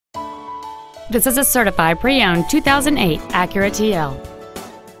This is a certified pre-owned 2008 Acura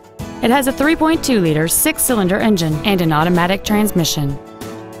TL. It has a 3.2-liter six-cylinder engine and an automatic transmission.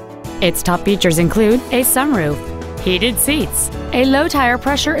 Its top features include a sunroof, heated seats, a low tire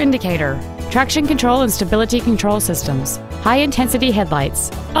pressure indicator, traction control and stability control systems, high-intensity headlights,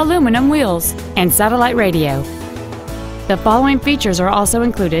 aluminum wheels, and satellite radio. The following features are also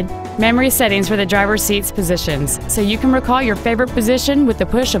included: memory settings for the driver's seat's positions, so you can recall your favorite position with the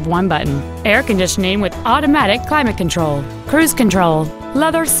push of one button, air conditioning with automatic climate control, cruise control,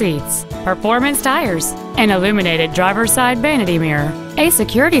 leather seats, performance tires, an illuminated driver's side vanity mirror, a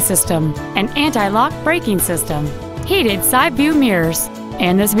security system, an anti-lock braking system, heated side view mirrors,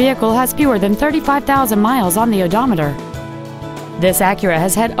 and this vehicle has fewer than 35,000 miles on the odometer. This Acura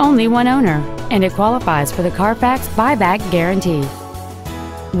has had only one owner, and it qualifies for the Carfax buyback guarantee.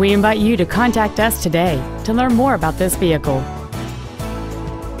 We invite you to contact us today to learn more about this vehicle.